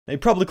Now, you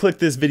probably clicked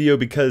this video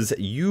because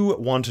you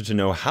wanted to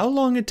know how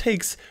long it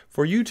takes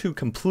for you to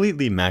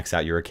completely max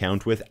out your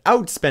account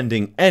without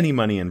spending any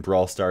money in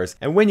Brawl Stars.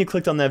 And when you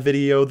clicked on that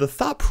video, the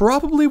thought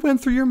probably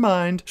went through your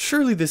mind,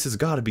 surely this has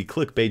got to be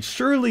clickbait.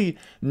 Surely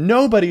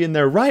nobody in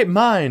their right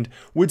mind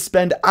would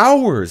spend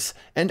hours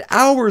and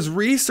hours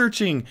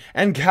researching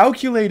and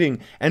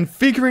calculating and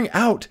figuring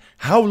out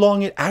how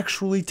long it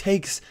actually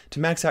takes to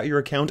max out your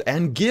account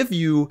and give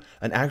you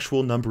an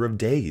actual number of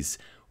days.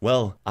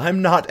 Well,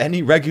 I'm not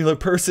any regular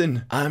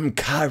person. I'm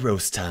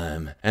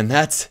KairosTime. And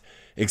that's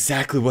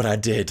exactly what I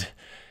did.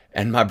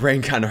 And my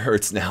brain kind of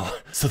hurts now.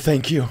 So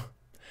thank you.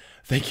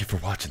 Thank you for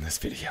watching this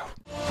video.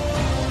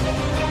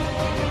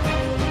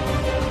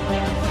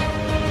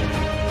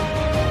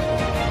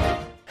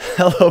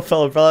 Hello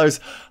fellow brawlers,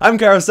 I'm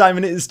KairosTime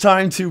and it is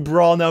time to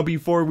brawl. Now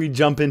before we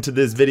jump into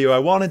this video, I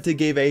wanted to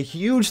give a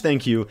huge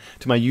thank you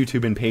to my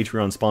YouTube and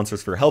Patreon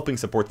sponsors for helping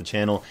support the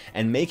channel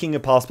and making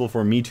it possible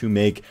for me to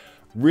make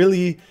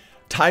really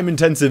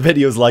time-intensive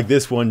videos like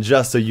this one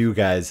just so you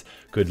guys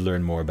could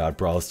learn more about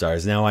Brawl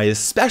Stars. Now, I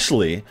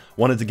especially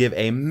wanted to give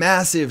a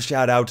massive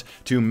shout out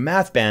to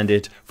Math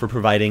Bandit for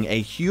providing a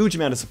huge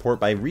amount of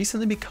support by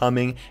recently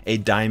becoming a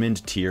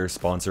Diamond tier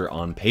sponsor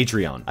on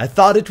Patreon. I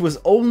thought it was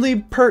only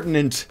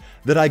pertinent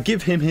that I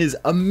give him his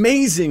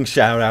amazing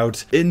shout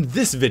out in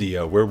this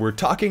video where we're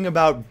talking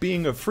about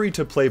being a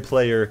free-to-play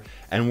player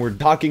and we're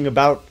talking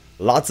about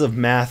lots of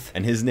math,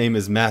 and his name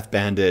is Math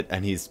Bandit,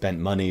 and he's spent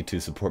money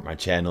to support my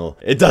channel.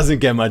 It doesn't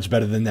get much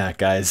better than that,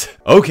 guys.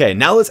 Okay,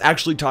 now let's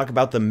actually talk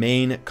about the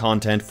main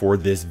content for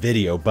this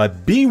video,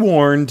 but be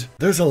warned,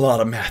 there's a lot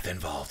of math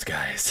involved,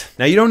 guys.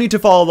 Now, you don't need to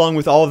follow along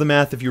with all of the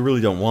math if you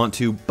really don't want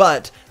to,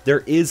 but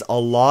there is a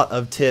lot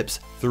of tips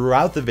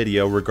throughout the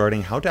video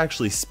regarding how to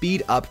actually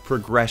speed up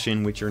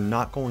progression, which you're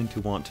not going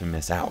to want to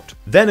miss out.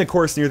 Then, of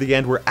course, near the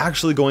end, we're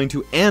actually going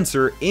to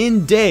answer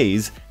in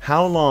days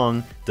how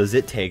long does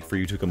it take for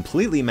you to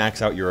completely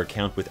max out your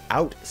account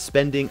without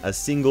spending a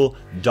single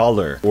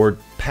dollar or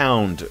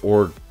pound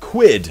or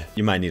quid.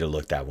 You might need to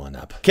look that one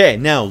up. Okay,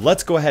 now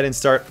let's go ahead and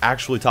start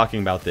actually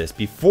talking about this.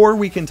 Before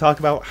we can talk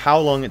about how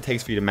long it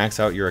takes for you to max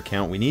out your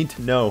account, we need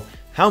to know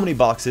how many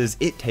boxes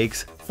it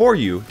takes for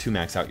you to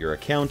max out your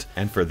account,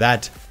 and for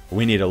that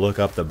we need to look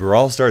up the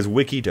Brawl Stars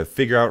wiki to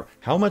figure out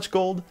how much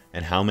gold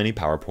and how many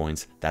power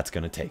points that's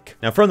going to take.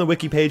 Now, from the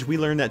wiki page, we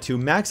learned that to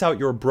max out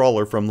your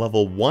brawler from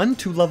level 1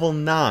 to level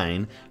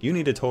 9, you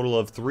need a total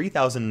of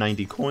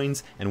 3,090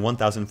 coins and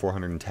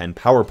 1,410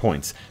 power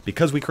points.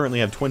 Because we currently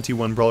have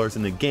 21 brawlers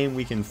in the game,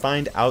 we can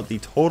find out the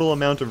total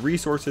amount of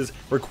resources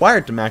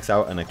required to max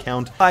out an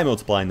account by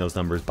multiplying those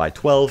numbers by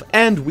 12,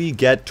 and we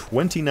get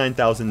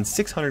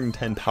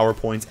 29,610 power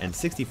points and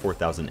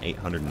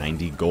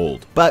 64,890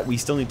 gold. But we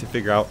still need to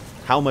figure out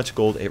how much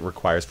gold it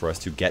requires for us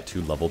to get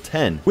to level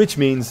 10, which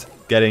means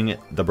getting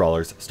the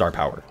brawler's star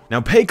power. Now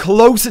pay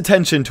close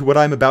attention to what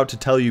I'm about to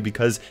tell you,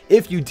 because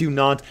if you do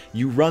not,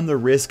 you run the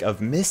risk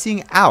of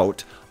missing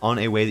out on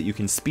a way that you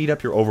can speed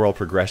up your overall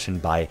progression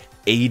by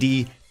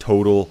 80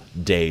 total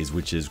days,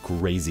 which is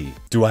crazy.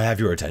 Do I have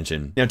your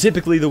attention? Now,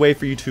 typically the way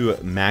for you to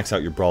max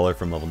out your brawler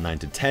from level 9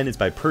 to 10 is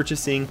by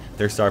purchasing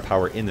their star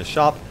power in the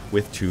shop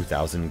with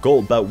 2,000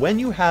 gold. But when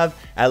you have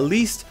at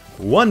least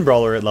one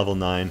brawler at level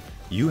 9,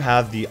 you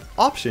have the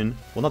option,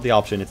 well, not the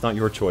option, it's not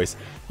your choice.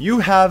 You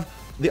have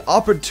the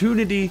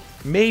opportunity,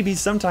 maybe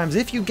sometimes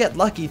if you get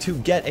lucky, to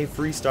get a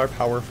free star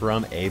power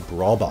from a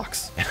brawl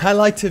box. And I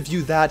like to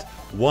view that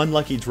one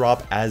lucky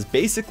drop as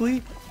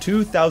basically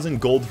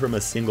 2,000 gold from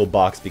a single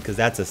box, because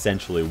that's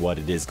essentially what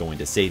it is going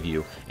to save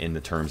you in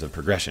the terms of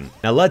progression.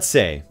 Now, let's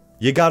say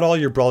you got all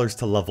your brawlers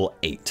to level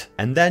 8,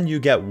 and then you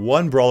get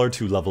one brawler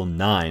to level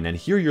 9, and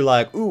here you're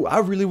like, ooh, I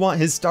really want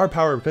his star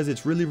power because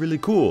it's really, really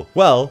cool.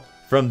 Well,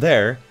 from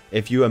there,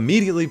 if you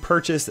immediately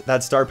purchase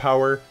that star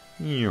power,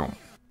 you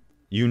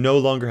no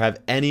longer have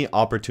any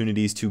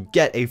opportunities to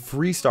get a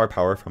free star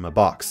power from a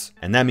box.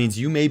 And that means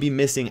you may be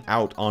missing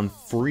out on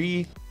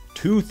free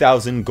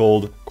 2,000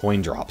 gold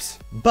coin drops.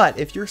 But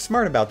if you're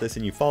smart about this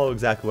and you follow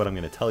exactly what I'm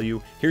going to tell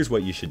you, here's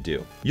what you should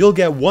do. You'll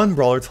get one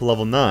brawler to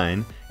level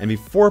 9, and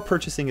before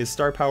purchasing his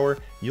star power,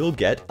 you'll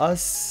get a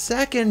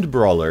second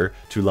brawler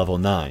to level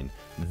 9.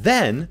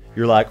 Then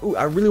you're like, ooh,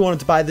 I really wanted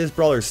to buy this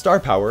brawler's star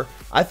power.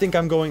 I think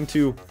I'm going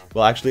to,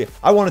 well, actually,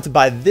 I wanted to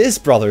buy this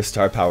brawler's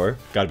star power.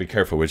 Gotta be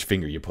careful which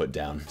finger you put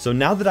down. So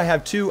now that I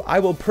have two, I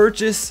will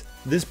purchase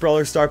this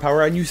brawler star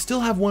power, and you still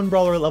have one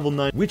brawler at level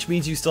 9, which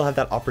means you still have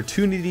that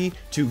opportunity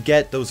to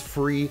get those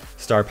free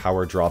star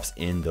power drops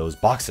in those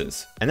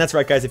boxes. And that's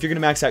right, guys, if you're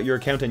gonna max out your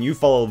account and you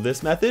follow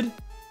this method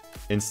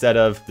instead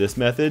of this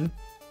method,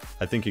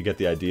 I think you get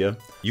the idea.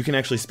 You can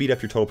actually speed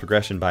up your total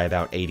progression by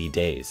about 80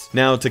 days.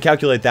 Now, to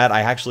calculate that,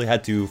 I actually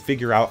had to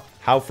figure out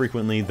how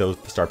frequently those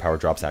star power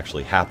drops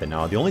actually happen.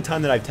 Now, the only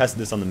time that I've tested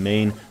this on the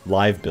main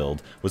live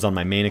build was on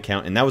my main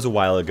account, and that was a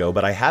while ago,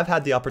 but I have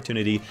had the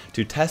opportunity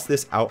to test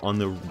this out on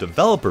the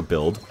developer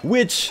build,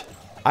 which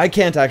I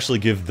can't actually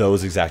give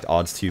those exact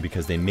odds to you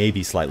because they may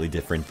be slightly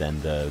different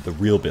than the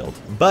real build.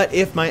 But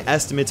if my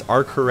estimates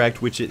are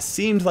correct, which it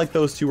seemed like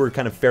those two were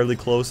kind of fairly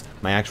close,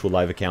 my actual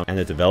live account and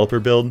the developer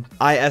build,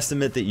 I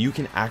estimate that you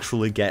can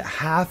actually get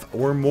half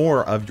or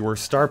more of your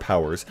star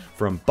powers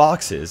from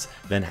boxes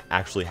than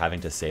actually having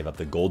to save up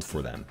the gold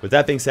for them. With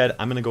that being said,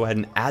 I'm going to go ahead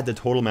and add the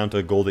total amount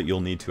of gold that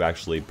you'll need to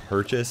actually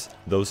purchase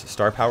those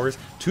star powers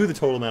to the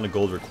total amount of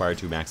gold required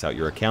to max out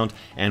your account.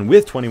 And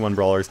with 21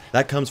 brawlers,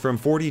 that comes from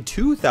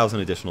 42,000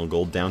 additional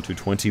gold down to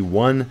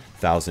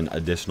 21,000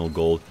 additional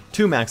gold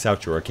to max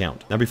out your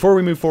account. Now, before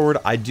we move forward,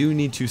 I do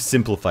need to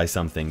simplify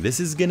something. This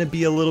is going to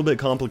be a little bit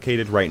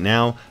complicated right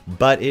now,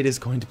 but it is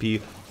going to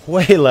be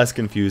way less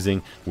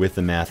confusing with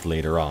the math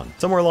later on.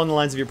 Somewhere along the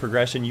lines of your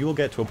progression, you will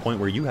get to a point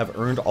where you have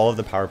earned all of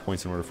the power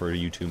points in order for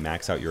you to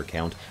max out your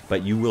account,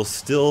 but you will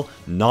still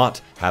not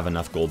have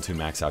enough gold to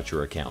max out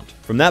your account.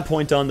 From that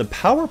point on, the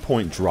power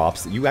point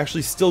drops, you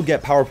actually still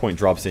get power point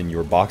drops in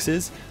your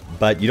boxes,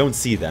 but you don't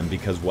see them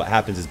because what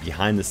happens is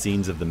behind the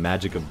scenes of the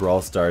magic of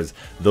Brawl Stars,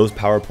 those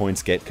power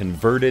points get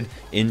converted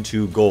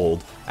into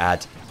gold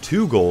at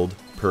 2 gold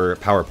per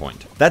PowerPoint.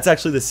 That's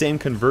actually the same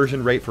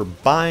conversion rate for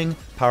buying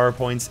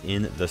PowerPoints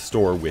in the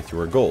store with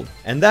your gold.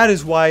 And that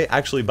is why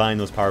actually buying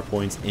those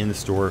PowerPoints in the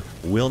store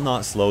will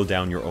not slow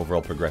down your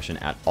overall progression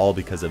at all,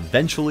 because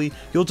eventually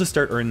you'll just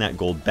start earning that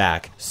gold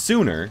back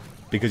sooner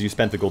because you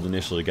spent the gold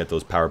initially to get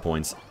those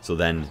PowerPoints, so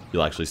then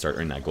you'll actually start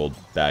earning that gold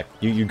back.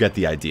 You get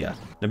the idea.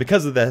 Now,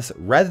 because of this,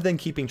 rather than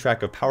keeping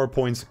track of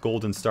PowerPoints,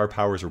 gold, and star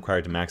powers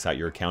required to max out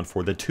your account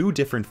for the 2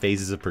 different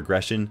phases of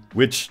progression,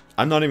 which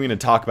I'm not even going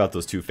to talk about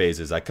those 2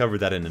 phases. I covered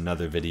that in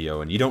another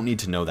video, and you don't need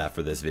to know that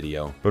for this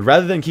video. But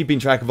rather than keeping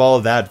track of all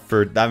of that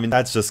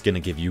that's just going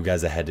to give you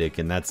guys a headache,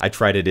 and I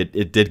tried it,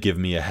 it did give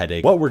me a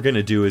headache. What we're going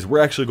to do is we're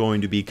actually going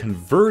to be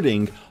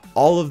converting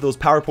all of those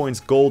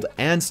PowerPoints gold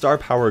and star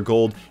power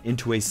gold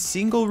into a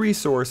single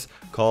resource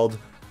called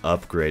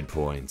upgrade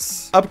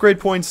points. Upgrade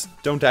points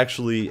don't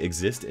actually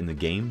exist in the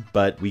game,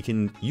 but we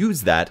can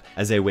use that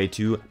as a way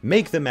to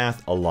make the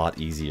math a lot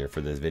easier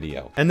for this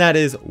video. And that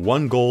is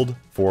 1 gold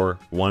for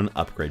 1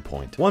 upgrade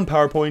point, 1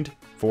 power point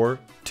for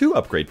 2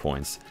 upgrade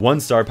points, 1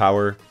 star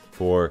power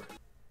for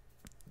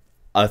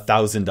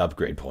 1,000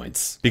 upgrade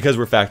points, because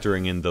we're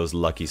factoring in those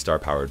lucky star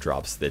power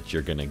drops that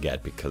you're gonna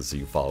get because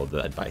you followed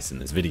the advice in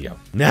this video.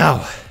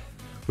 Now,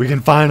 we can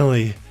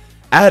finally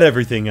add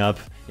everything up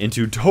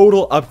into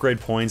total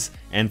upgrade points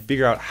and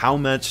figure out how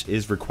much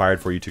is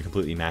required for you to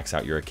completely max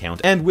out your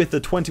account. And with the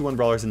 21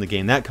 brawlers in the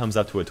game, that comes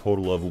up to a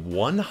total of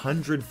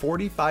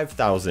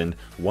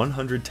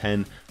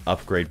 145,110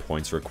 upgrade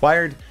points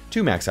required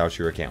to max out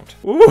your account.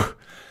 Ooh,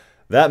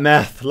 that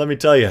math, let me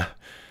tell you,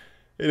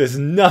 it is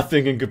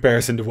nothing in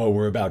comparison to what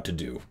we're about to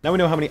do. Now we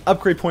know how many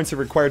upgrade points are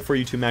required for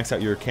you to max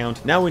out your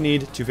account. Now we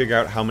need to figure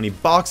out how many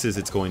boxes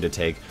it's going to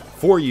take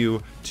for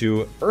you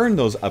to earn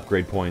those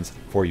upgrade points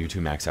for you to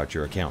max out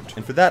your account.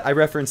 And for that, I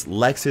referenced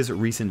Lex's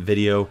recent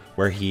video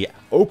where he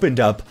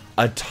opened up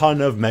a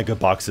ton of mega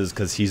boxes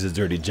because he's a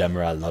dirty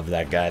gemmer. I love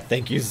that guy.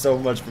 Thank you so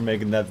much for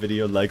making that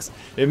video, Lex.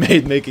 It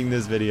made making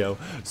this video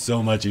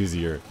so much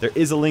easier. There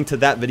is a link to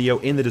that video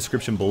in the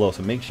description below,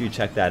 so make sure you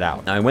check that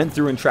out. Now, I went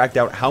through and tracked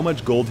out how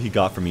much gold he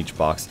got from each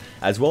box,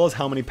 as well as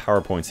how many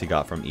power points he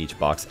got from each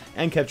box,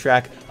 and kept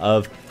track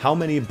of how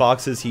many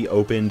boxes he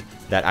opened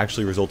that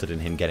actually resulted in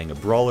him getting a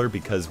brawler,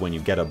 because when you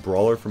get a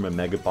brawler from a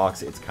mega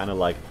box, it's kind of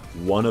like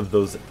one of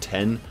those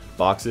 10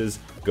 boxes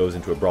goes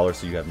into a brawler,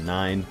 so you have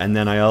 9. And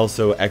then I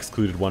also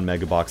excluded 1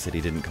 mega box that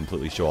he didn't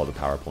completely show all the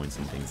power points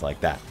and things like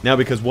that. Now,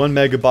 because 1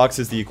 mega box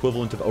is the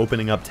equivalent of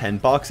opening up 10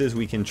 boxes,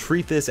 we can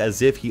treat this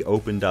as if he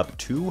opened up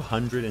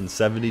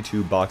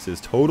 272 boxes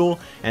total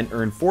and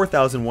earned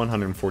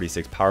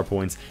 4,146 power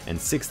points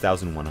and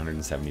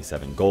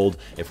 6,177 gold.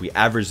 If we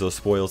average those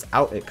spoils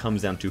out, it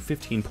comes down to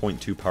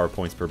 15.2 power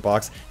points per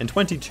box and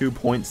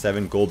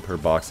 22.7 gold per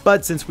box.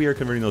 But since we are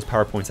converting those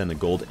power points and the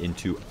gold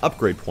into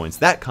upgrade points,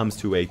 that comes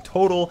to a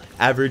total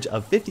average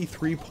of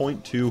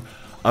 53.2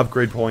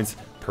 upgrade points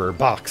per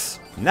box.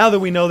 Now that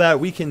we know that,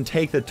 we can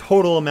take the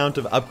total amount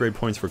of upgrade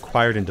points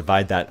required and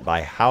divide that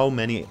by how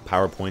many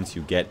power points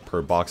you get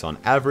per box on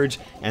average,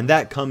 and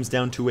that comes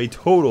down to a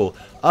total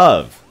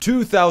of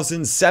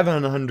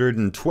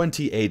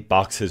 2,728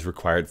 boxes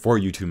required for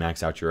you to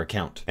max out your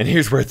account. And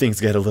here's where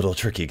things get a little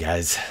tricky,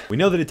 guys. We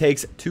know that it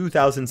takes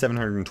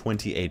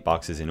 2,728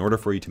 boxes in order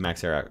for you to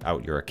max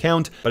out your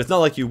account, but it's not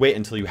like you wait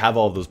until you have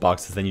all of those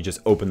boxes, then you just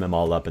open them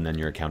all up and then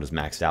your account is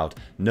maxed out.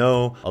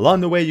 No,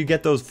 along the way you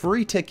get those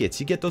free tickets,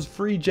 you get those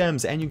free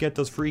gems, and you get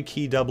those free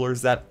key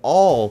doublers that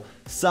all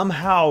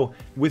somehow,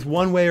 with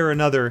one way or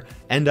another,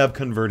 end up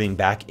converting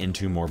back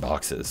into more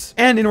boxes.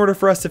 And in order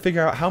for us to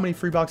figure out how many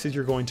free boxes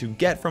you're going to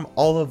get from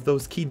all of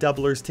those key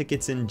doublers,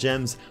 tickets, and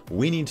gems,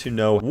 we need to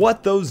know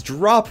what those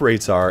drop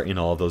rates are in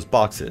all of those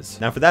boxes.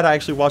 Now, for that, I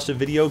actually watched a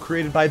video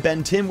created by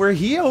Ben Tim where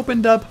he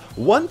opened up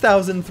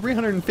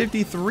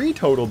 1,353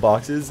 total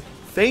boxes.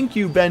 Thank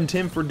you, Ben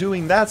Tim, for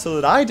doing that so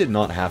that I did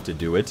not have to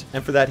do it.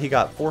 And for that, he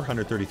got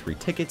 433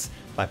 tickets,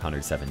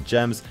 507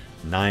 gems,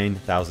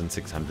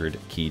 9,600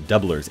 key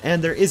doublers.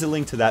 And there is a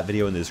link to that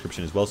video in the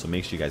description as well, so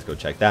make sure you guys go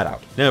check that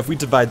out. Now, if we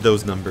divide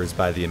those numbers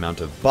by the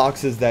amount of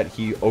boxes that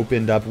he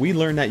opened up, we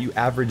learned that you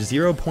average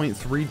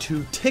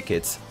 0.32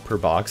 tickets per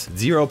box,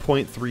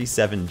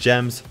 0.37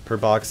 gems per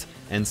box,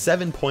 and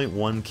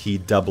 7.1 key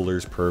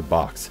doublers per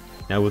box.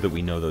 Now that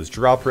we know those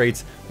drop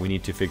rates, we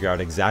need to figure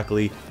out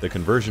exactly the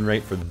conversion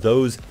rate for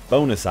those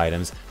bonus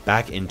items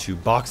back into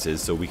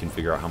boxes so we can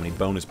figure out how many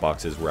bonus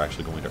boxes we're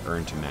actually going to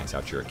earn to max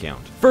out your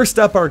account. First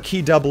up, our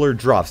key doubler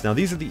drops. Now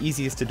these are the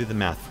easiest to do the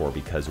math for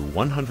because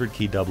 100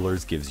 key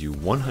doublers gives you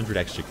 100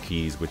 extra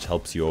keys, which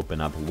helps you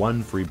open up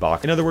one free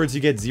box. In other words,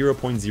 you get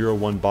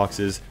 0.01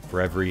 boxes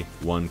for every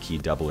one key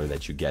doubler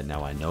that you get.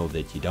 Now I know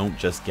that you don't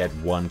just get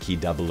one key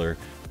doubler,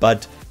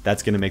 but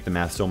that's going to make the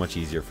math so much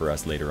easier for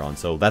us later on,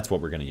 so that's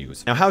what we're going to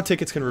use. Now, how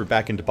tickets convert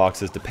back into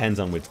boxes depends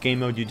on which game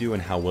mode you do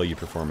and how well you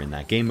perform in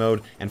that game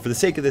mode, and for the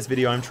sake of this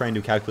video, I'm trying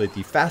to calculate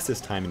the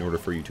fastest time in order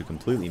for you to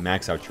completely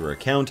max out your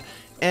account,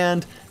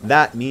 and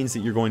that means that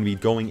you're going to be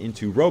going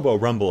into Robo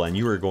Rumble and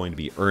you are going to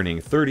be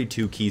earning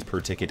 32 keys per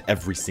ticket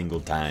every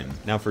single time.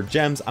 Now for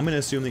gems, I'm going to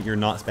assume that you're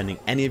not spending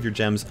any of your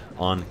gems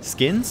on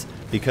skins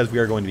because we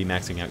are going to be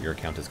maxing out your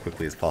account as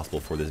quickly as possible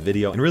for this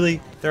video. And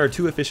really, there are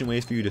two efficient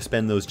ways for you to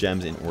spend those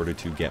gems in order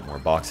to get more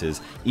boxes.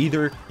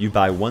 Either you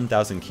buy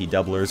 1,000 key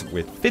doublers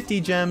with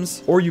 50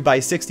 gems, or you buy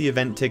 60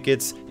 event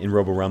tickets in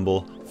Robo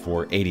Rumble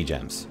for 80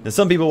 gems. Now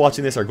some people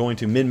watching this are going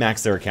to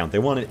min-max their account. They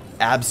want it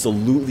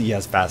absolutely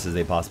as fast as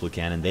they possibly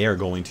can, and they are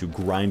going to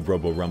grind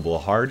Robo Rumble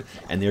hard,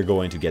 and they're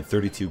going to get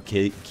 32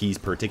 keys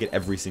per ticket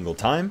every single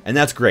time, and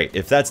that's great.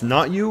 If that's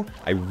not you,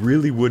 I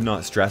really would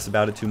not stress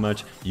about it too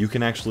much. You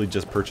can actually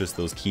just purchase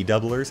those key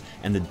doublers,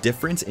 and the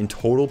difference in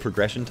total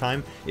progression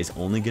time is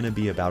only going to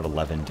be about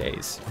 11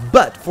 days.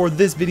 But for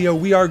this video,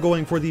 we are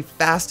going for the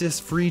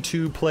fastest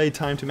free-to-play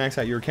time to max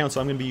out your account,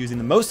 so I'm going to be using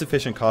the most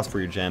efficient cost for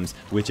your gems,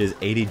 which is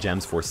 80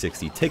 gems for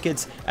 60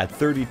 tickets at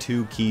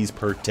 32 keys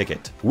per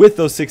ticket. With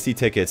those 60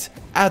 tickets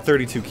at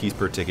 32 keys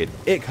per ticket,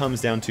 it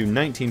comes down to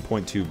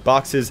 19.2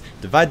 boxes.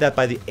 Divide that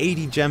by the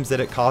 80 gems that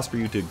it costs for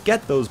you to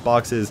get those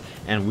boxes,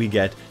 and we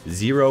get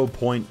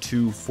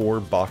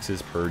 0.24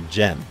 boxes per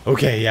gem.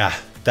 Okay, yeah,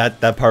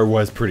 that part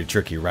was pretty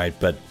tricky, right?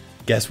 But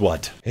guess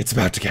what? It's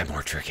about to get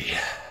more tricky.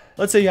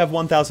 Let's say you have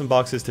 1,000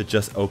 boxes to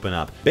just open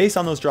up. Based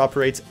on those drop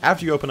rates,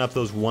 after you open up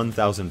those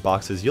 1,000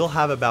 boxes, you'll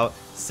have about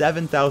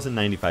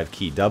 7,095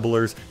 key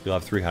doublers, you'll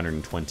have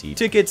 320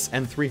 tickets,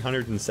 and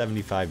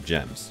 375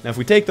 gems. Now, if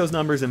we take those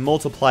numbers and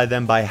multiply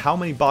them by how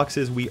many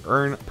boxes we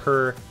earn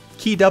per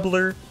key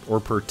doubler, or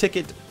per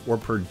ticket, or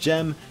per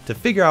gem, to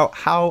figure out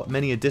how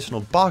many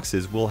additional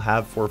boxes we'll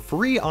have for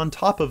free on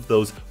top of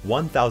those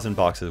 1,000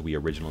 boxes we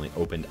originally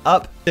opened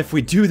up. If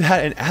we do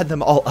that and add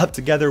them all up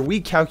together,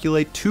 we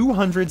calculate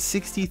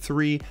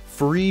 263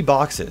 free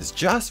boxes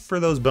just for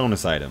those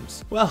bonus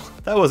items. Well,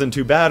 that wasn't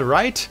too bad,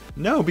 right?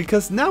 No,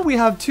 because now we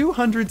have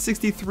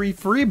 263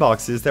 free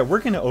boxes that we're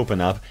going to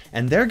open up,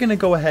 and they're going to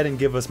go ahead and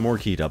give us more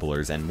key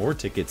doublers and more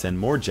tickets and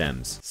more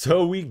gems.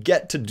 So we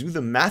get to do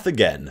the math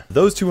again.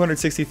 Those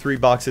 263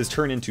 boxes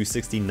turn into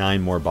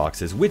 69 more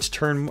boxes, which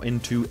turn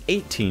into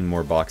 18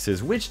 more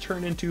boxes, which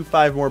turn into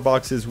 5 more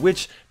boxes,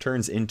 which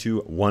turns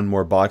into 1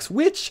 more box,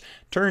 which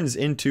turns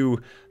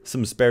into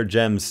some spare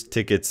gems,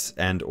 tickets,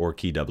 and or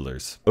key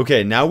doublers.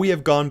 Okay, now we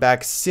have gone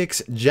back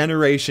 6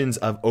 generations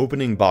of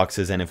opening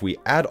boxes, and if we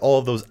add all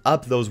of those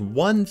up, those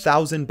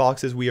 1,000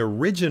 boxes we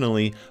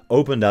originally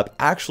opened up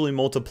actually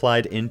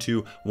multiplied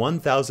into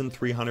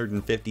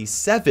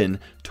 1,357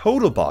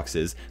 total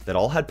boxes that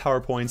all had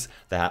PowerPoints,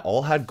 that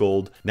all had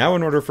gold. Now,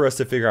 in order for us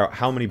to figure out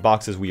how many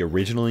boxes we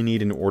originally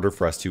need in order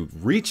for us to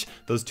reach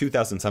those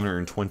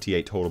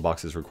 2,728 total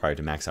boxes required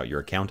to max out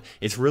your account,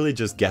 it's really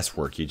just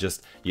guesswork. You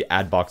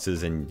add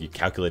boxes and you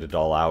calculate it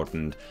all out,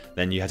 and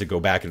then you have to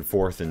go back and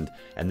forth, and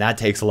that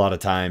takes a lot of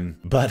time.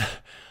 But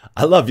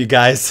I love you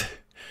guys,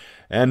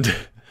 and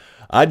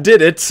I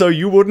did it so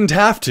you wouldn't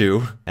have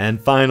to.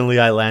 And finally,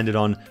 I landed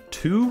on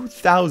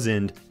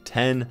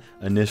 2,010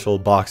 initial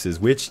boxes,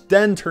 which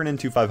then turn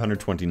into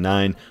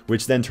 529,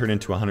 which then turn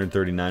into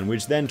 139,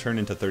 which then turn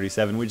into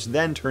 37, which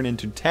then turn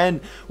into 10,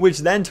 which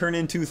then turn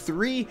into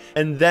 3,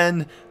 and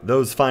then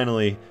those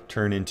finally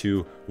turn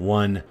into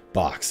 1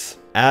 box.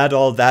 Add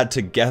all that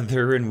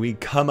together and we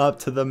come up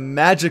to the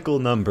magical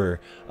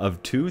number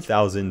of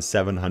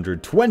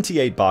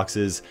 2,728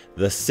 boxes,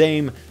 the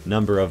same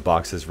number of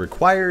boxes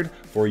required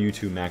for you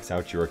to max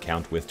out your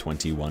account with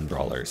 21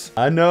 brawlers.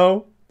 I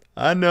know,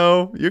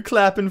 you're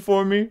clapping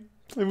for me.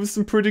 It was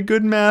some pretty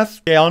good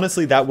math. Okay,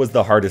 honestly, that was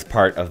the hardest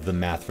part of the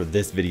math for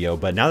this video,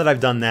 but now that I've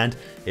done that,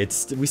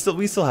 we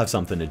still have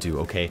something to do,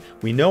 okay?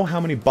 We know how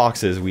many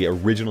boxes we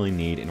originally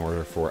need in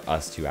order for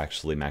us to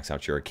actually max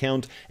out your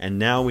account, and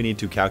now we need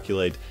to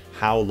calculate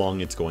how long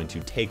it's going to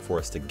take for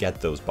us to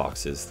get those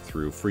boxes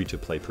through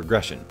free-to-play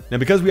progression. Now,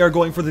 because we are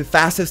going for the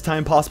fastest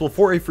time possible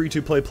for a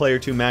free-to-play player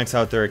to max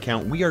out their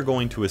account, we are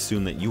going to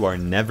assume that you are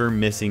never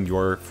missing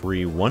your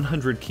free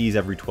 100 keys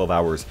every 12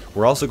 hours.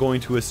 We're also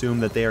going to assume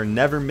that they are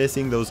never missing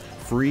increasing those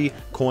free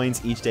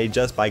coins each day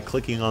just by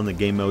clicking on the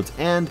game modes,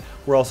 and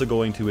we're also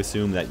going to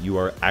assume that you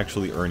are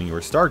actually earning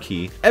your star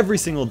key every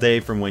single day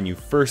from when you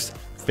first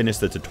finish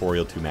the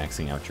tutorial to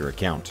maxing out your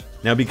account.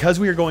 Now, because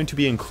we are going to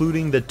be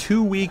including the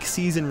 2-week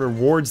season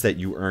rewards that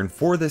you earn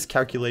for this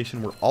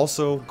calculation, we're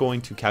also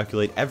going to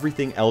calculate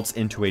everything else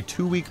into a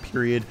 2-week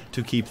period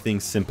to keep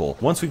things simple.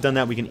 Once we've done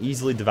that, we can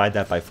easily divide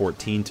that by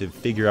 14 to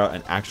figure out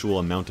an actual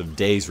amount of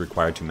days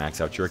required to max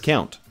out your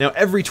account. Now,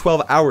 every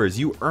 12 hours,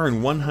 you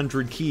earn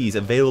 100 keys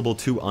available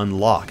to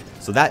unlock.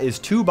 So that is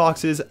 2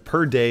 boxes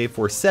per day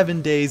for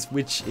 7 days,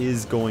 which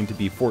is going to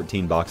be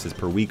 14 boxes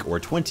per week, or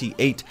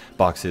 28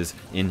 boxes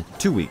in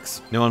 2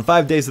 weeks. Now, on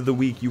 5 days of the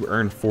week, you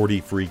earn 40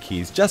 free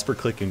keys just for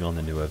clicking on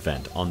the new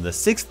event. On the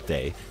 6th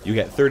day, you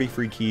get 30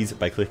 free keys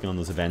by clicking on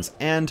those events,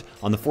 and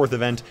on the 4th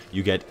event,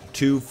 you get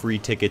 2 free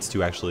tickets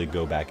to actually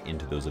go back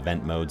into those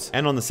event modes.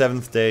 And on the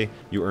 7th day,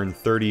 you earn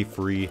 30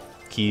 free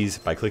keys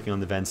by clicking on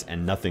the events,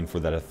 and nothing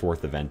for that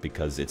 4th event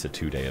because it's a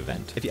 2-day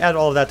event. If you add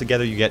all of that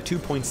together, you get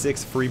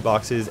 2.6 free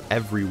boxes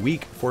every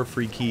week for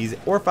free keys,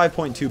 or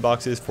 5.2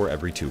 boxes for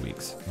every 2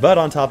 weeks. But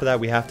on top of that,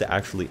 we have to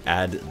actually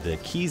add the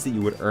keys that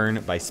you would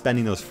earn by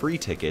spending those free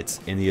tickets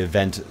in the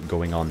event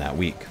going on that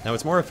week. Now,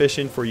 it's more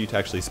efficient for you to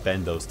actually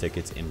spend those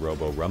tickets in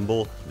Robo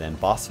Rumble than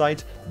Boss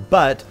Fight,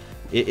 but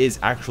it is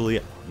actually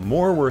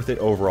more worth it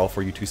overall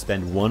for you to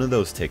spend one of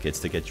those tickets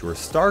to get your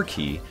star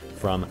key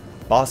from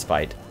Boss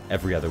Fight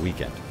every other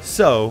weekend.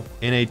 So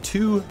in a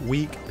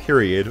 2-week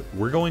period,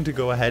 we're going to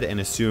go ahead and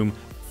assume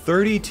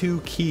 32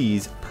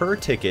 keys per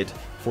ticket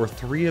for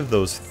 3 of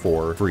those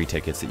 4 free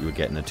tickets that you would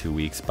get in the 2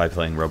 weeks by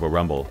playing Robo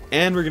Rumble.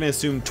 And we're going to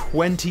assume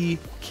 20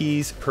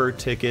 keys per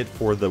ticket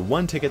for the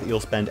 1 ticket that you'll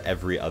spend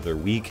every other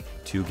week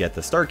to get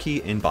the star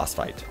key in Boss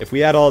Fight. If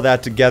we add all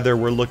that together,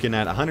 we're looking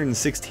at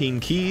 116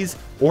 keys,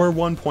 or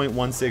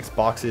 1.16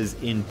 boxes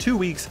in 2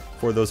 weeks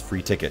for those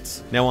free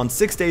tickets. Now, on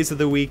 6 days of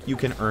the week, you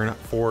can earn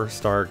 4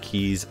 star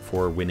keys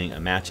for winning a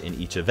match in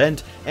each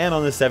event, and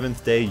on the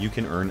 7th day, you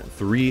can earn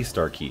 3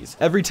 star keys.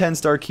 Every 10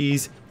 star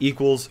keys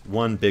equals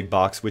 1 big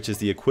box, which is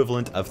the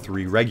equivalent of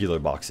 3 regular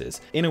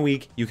boxes. In a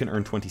week, you can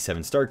earn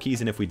 27 star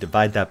keys, and if we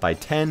divide that by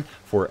 10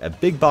 for a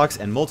big box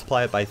and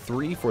multiply it by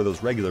 3 for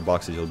those regular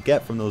boxes you'll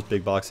get from those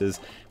big boxes,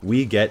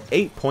 we get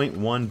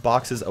 8.1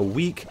 boxes a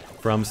week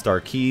from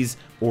star keys,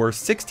 or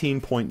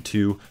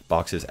 16.2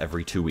 boxes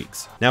every 2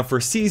 weeks. Now, for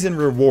season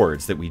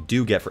rewards that we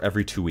do get for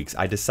every 2 weeks,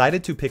 I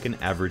decided to pick an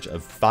average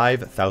of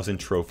 5,000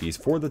 trophies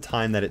for the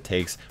time that it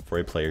takes for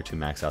a player to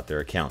max out their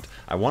account.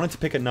 I wanted to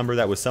pick a number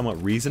that was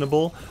somewhat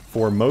reasonable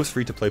for most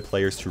free-to-play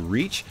players to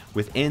reach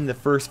within the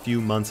first few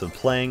months of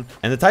playing,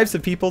 and the types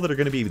of people that are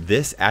going to be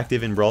this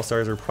active in Brawl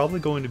Stars are probably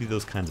going to be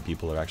those kinds of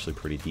people that are actually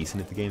pretty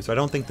decent at the game, so I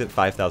don't think that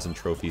 5,000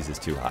 trophies is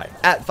too high.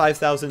 At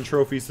 5,000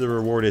 trophies, the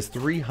reward is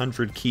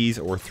 300 keys,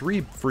 or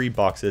 3 free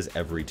boxes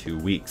every 2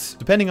 weeks.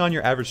 Depending on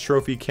your average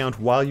trophy count,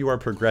 while you are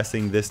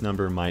progressing, this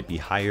number might be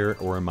higher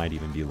or it might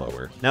even be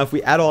lower. Now, if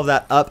we add all of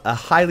that up, a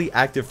highly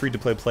active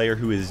free-to-play player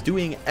who is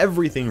doing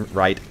everything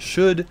right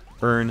should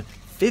earn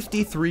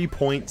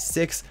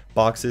 53.6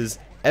 boxes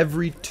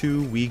every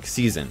 2-week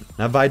season.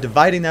 Now, by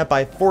dividing that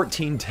by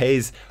 14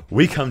 days,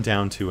 we come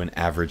down to an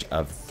average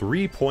of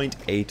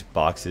 3.8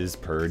 boxes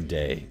per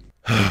day.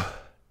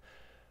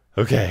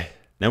 Okay.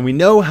 Now, we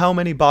know how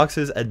many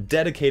boxes a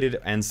dedicated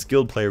and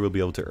skilled player will be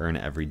able to earn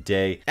every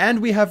day,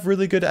 and we have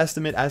really good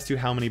estimate as to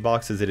how many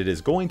boxes that it is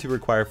going to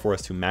require for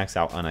us to max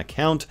out an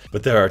account,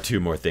 but there are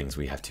 2 more things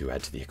we have to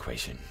add to the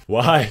equation.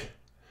 Why?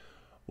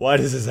 Why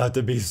does this have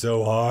to be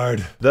so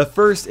hard? The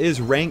first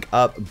is rank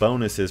up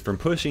bonuses from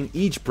pushing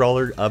each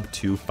brawler up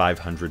to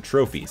 500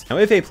 trophies. Now,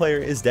 if a player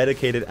is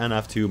dedicated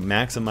enough to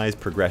maximize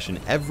progression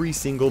every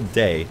single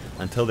day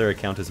until their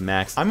account is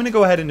maxed, I'm going to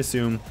go ahead and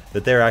assume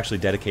that they're actually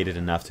dedicated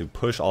enough to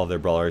push all their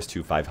brawlers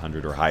to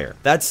 500 or higher.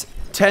 That's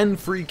 10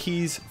 free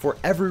keys for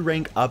every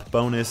rank up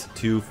bonus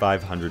to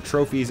 500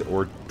 trophies,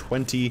 or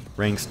 20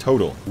 ranks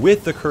total.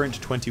 With the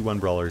current 21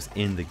 brawlers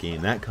in the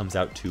game, that comes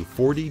out to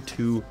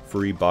 42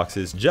 free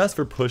boxes just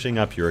for pushing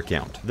up your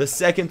account. The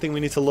second thing we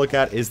need to look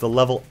at is the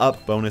level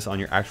up bonus on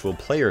your actual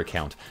player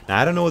account. Now,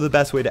 I don't know the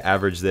best way to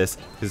average this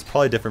because it's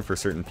probably different for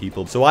certain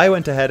people, so I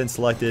went ahead and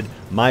selected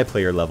my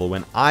player level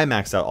when I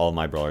maxed out all of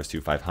my brawlers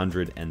to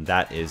 500, and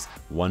that is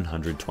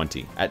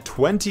 120. At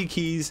 20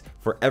 keys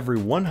for every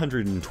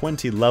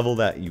 120 level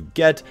that you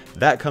get,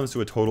 that comes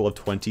to a total of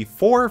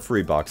 24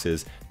 free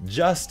boxes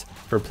just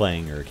for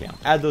playing your account.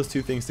 Add those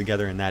 2 things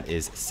together, and that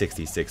is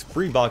 66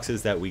 free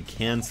boxes that we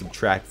can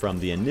subtract from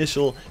the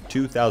initial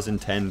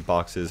 2010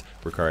 boxes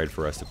required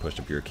for us to push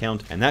up your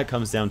account, and that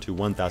comes down to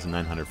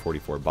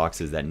 1,944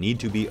 boxes that need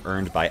to be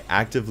earned by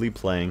actively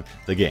playing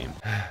the game.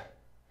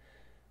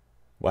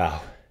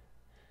 Wow.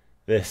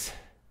 This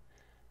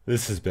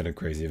has been a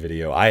crazy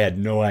video. I had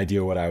no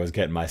idea what I was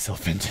getting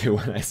myself into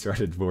when I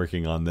started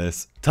working on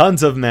this.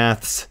 Tons of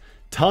maths,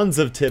 tons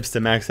of tips to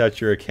max out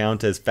your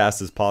account as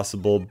fast as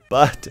possible,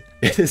 but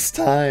it is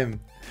time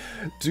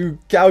to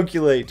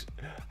calculate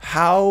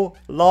how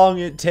long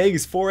it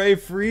takes for a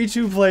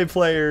free-to-play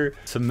player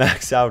to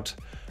max out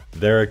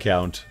their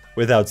account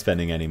without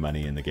spending any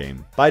money in the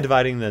game. By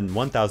dividing the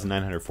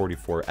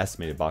 1,944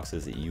 estimated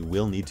boxes that you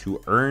will need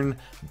to earn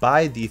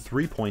by the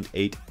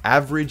 3.8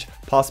 average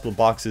possible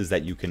boxes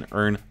that you can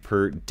earn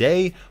per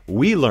day,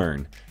 we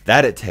learn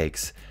that it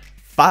takes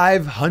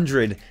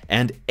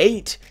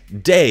 508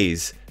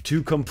 days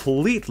to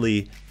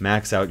completely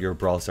max out your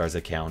Brawl Stars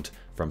account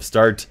from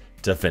start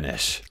to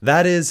finish.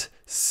 That is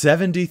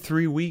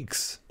 73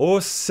 weeks,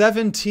 or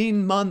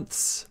 17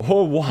 months,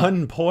 or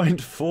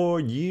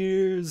 1.4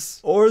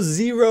 years, or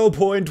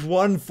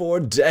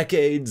 0.14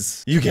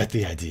 decades. You get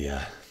the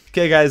idea.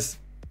 Okay guys,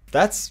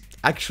 that's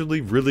actually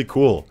really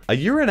cool. A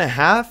year and a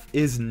half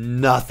is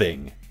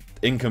nothing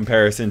in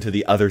comparison to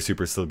the other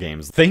Supercell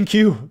games. Thank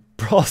you,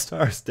 Brawl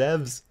Stars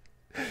devs.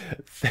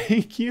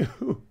 Thank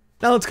you.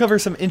 Now let's cover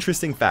some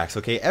interesting facts,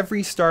 okay?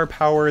 Every star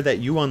power that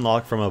you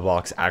unlock from a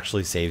box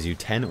actually saves you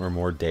 10 or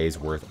more days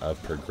worth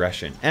of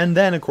progression. And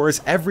then, of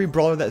course, every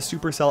brawler that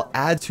Supercell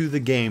adds to the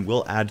game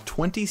will add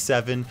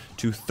 27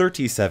 to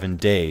 37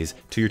 days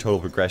to your total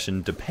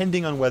progression,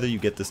 depending on whether you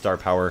get the star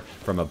power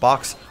from a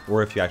box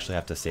or if you actually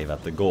have to save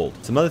up the gold.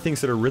 Some other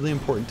things that are really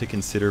important to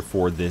consider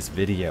for this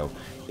video.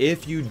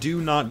 If you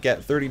do not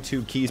get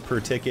 32 keys per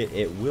ticket,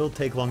 it will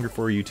take longer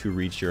for you to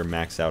reach your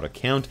maxed out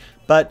account,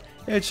 but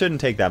it shouldn't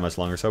take that much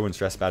longer, so I wouldn't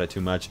stress about it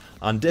too much.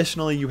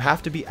 Additionally, you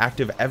have to be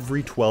active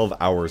every 12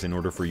 hours in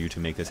order for you to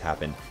make this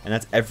happen, and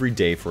that's every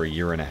day for a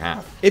year and a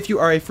half. If you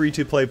are a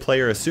free-to-play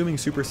player, assuming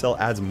Supercell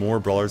adds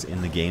more brawlers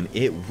in the game,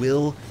 it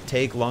will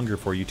take longer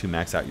for you to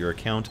max out your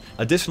account.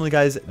 Additionally,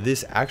 guys,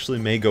 this actually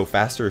may go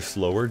faster or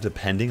slower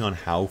depending on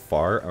how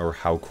far or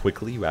how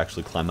quickly you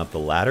actually climb up the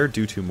ladder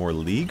due to more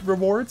league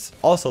rewards.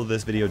 Also,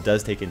 this video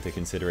does take into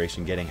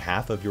consideration getting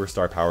half of your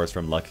star powers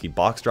from lucky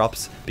box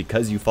drops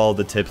because you followed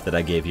the tips that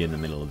I gave you in the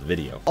middle of the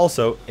video.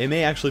 Also, it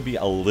may actually be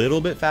a little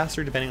bit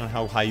faster depending on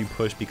how high you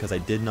push because I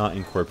did not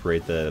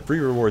incorporate the free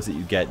rewards that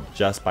you get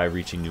just by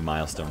reaching new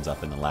milestones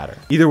up in the ladder.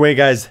 Either way,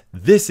 guys,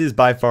 this is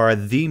by far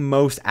the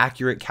most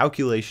accurate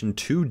calculation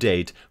to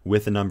date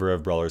with the number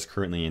of brawlers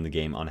currently in the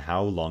game on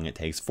how long it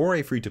takes for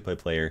a free-to-play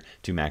player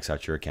to max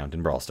out your account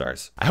in Brawl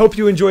Stars. I hope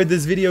you enjoyed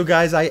this video,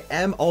 guys. I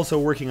am also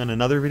working on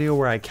another video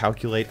where I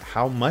calculate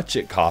how much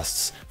it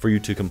costs for you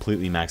to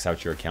completely max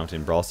out your account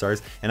in Brawl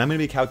Stars, and I'm going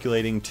to be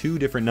calculating two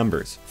different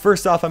numbers.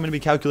 First off, I'm going to be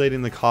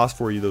calculating the cost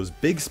for you, those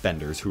big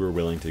spenders who are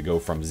willing to go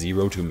from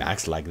 0 to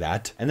max like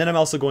that. And then I'm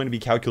also going to be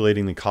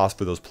calculating the cost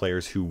for those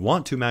players who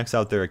want to max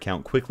out their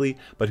account quickly,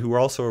 but who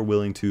also are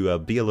willing to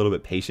be a little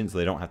bit patient so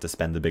they don't have to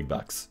spend the big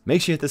bucks.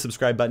 Make sure you hit the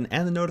subscribe button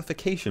and the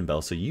notification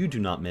bell so you do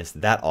not miss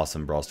that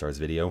awesome Brawl Stars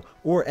video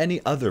or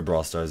any other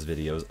Brawl Stars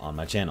videos on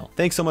my channel.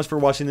 Thanks so much for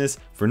watching this.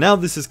 For now,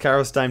 this is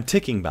KairosTime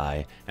ticking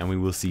by, and we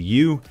will see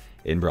you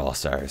in Brawl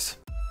Stars.